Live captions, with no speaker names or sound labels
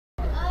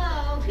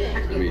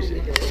Let me see.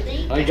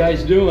 How you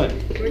guys doing?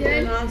 We're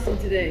doing awesome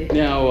today.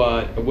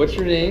 Now, what's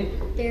your name?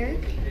 Derek.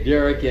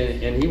 Derek,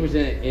 and he was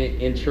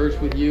in church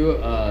with you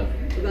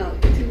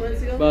About 2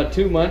 months ago. about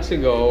 2 months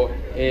ago,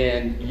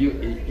 and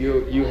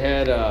you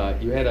had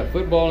a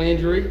football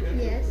injury.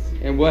 Yes.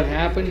 And what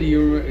happened? Do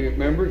you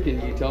remember?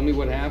 Can you tell me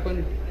what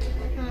happened?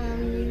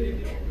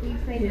 You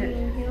prayed for me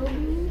and healed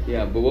me.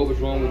 Yeah, but what was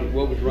wrong with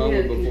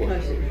before?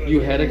 Concussion. You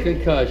had a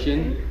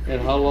concussion,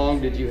 and how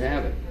long did you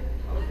have it?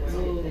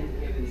 Oh,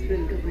 it's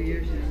been a couple of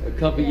years now. A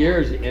couple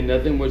years, and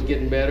nothing was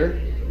getting better.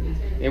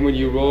 And when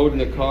you rode in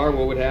the car,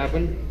 what would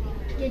happen?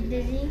 Get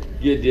dizzy.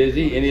 Get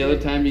dizzy. Any other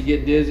time you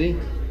get dizzy?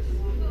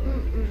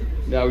 Mm-mm.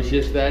 That was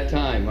just that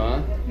time,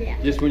 huh?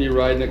 Yeah. Just when you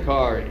ride in the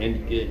car,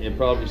 and it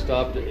probably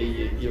stopped.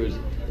 You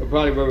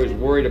probably was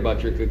worried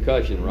about your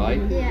concussion,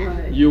 right?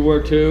 Yeah. Right. You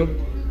were too.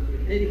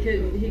 And he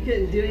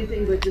couldn't do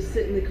anything but just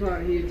sit in the car.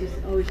 He would just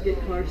always get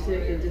car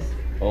sick and just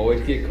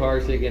Always get car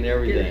sick and get a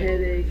everything.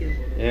 headache.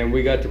 And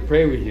we got to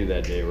pray with you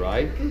that day,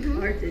 right?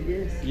 Mm-hmm. Art did,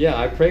 yes. Yeah,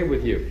 I prayed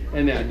with you.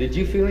 And now, did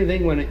you feel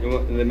anything when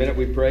the minute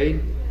we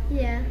prayed?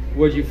 Yeah.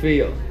 What'd you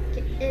feel?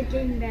 It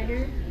getting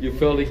better. You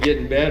felt it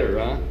getting better,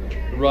 huh?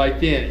 Right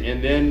then,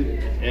 and then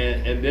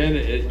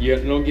you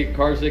don't get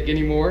car sick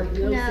anymore.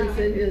 No, No. since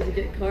then he doesn't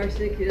get car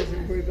sick. He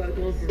doesn't worry about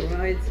going for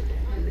rides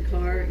in the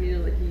car,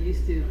 like he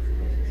used to.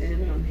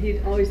 And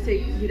he'd always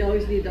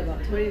need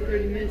about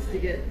 20-30 minutes to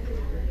get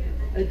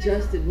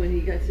adjusted when he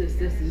got to his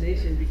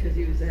destination because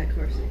he was that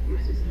car sick. He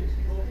was just,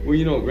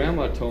 Well,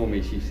 Grandma told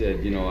me, she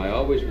said, I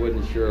always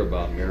wasn't sure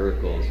about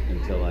miracles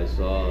until I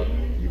saw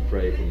you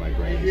pray for my I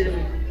grandson.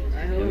 did.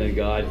 And then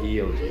God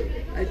healed you.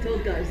 I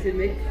told God, I said,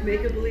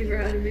 make a believer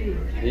out of me.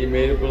 He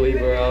made a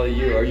believer out of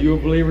you. Are you a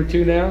believer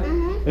too now?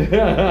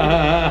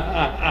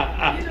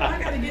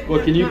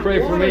 Well, can you pray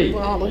for me?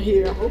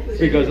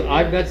 Because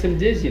I've got some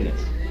dizziness.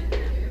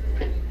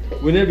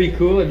 Wouldn't it be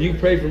cool if you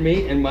pray for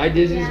me and my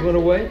dizziness went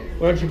away?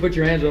 Why don't you put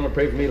your hands on and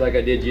pray for me like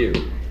I did you?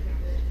 Just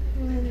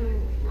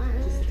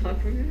talk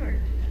from your heart.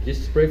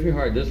 Just pray from your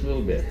heart, just a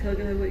little bit. Tell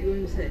God what you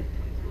want to say.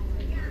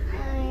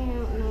 I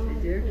don't know.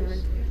 Dear God,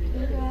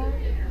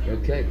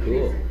 Okay,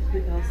 cool.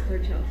 please, I'll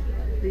start out.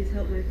 Please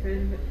help my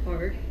friend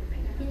Art,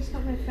 Please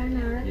help my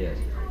friend Art. Yes.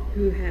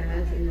 who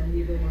has, and then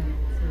you go on.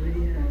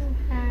 Somebody has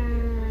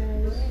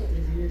Has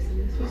dizziness in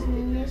his heart.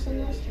 dizziness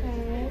in his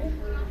head.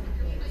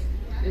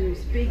 And we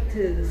speak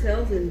to the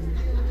cells in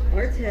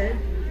Art's head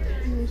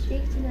And we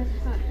speak to the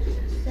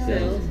cells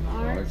Cells. of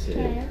Art's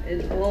head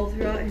and all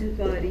throughout his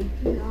body.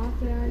 and all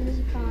throughout his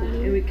And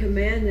body. we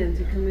command them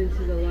to come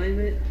into the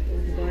alignment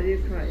with the body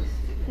of Christ.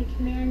 We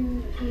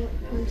command you to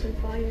come to the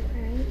body of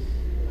Christ.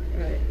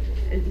 Right.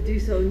 And to do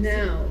so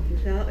now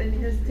without any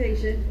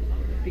hesitation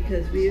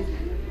because we have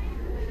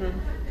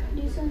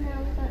Do so now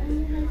without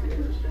any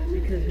hesitation.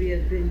 because we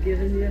have been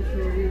given the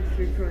authority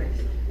through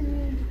Christ.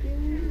 And we do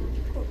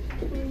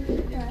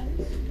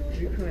Christ.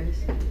 Through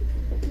Christ.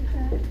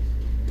 Okay.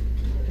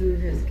 Who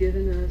has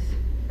given us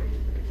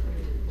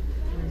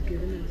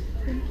Who's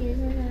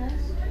given us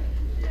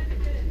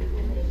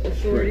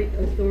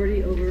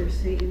authority over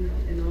Satan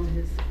and all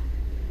his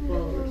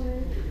followers.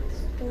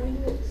 Story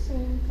of the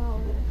same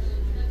followers.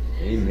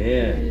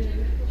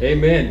 Amen.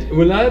 Amen.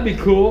 Wouldn't that be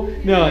cool?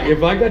 Now,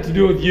 if I got to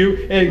do it with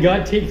you and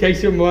God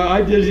takes some of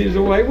my dizziness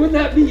away, wouldn't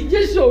that be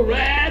just so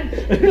rad?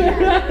 Then you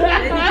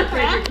can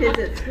pray for kids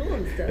at school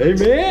and stuff.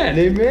 Amen.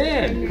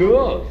 Amen.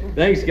 Cool.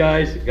 Thanks,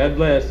 guys. God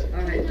bless. All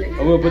right, thanks.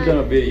 I'm going to put that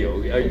on video.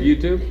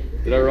 YouTube?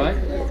 Is that right?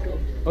 Let's go.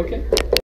 Okay.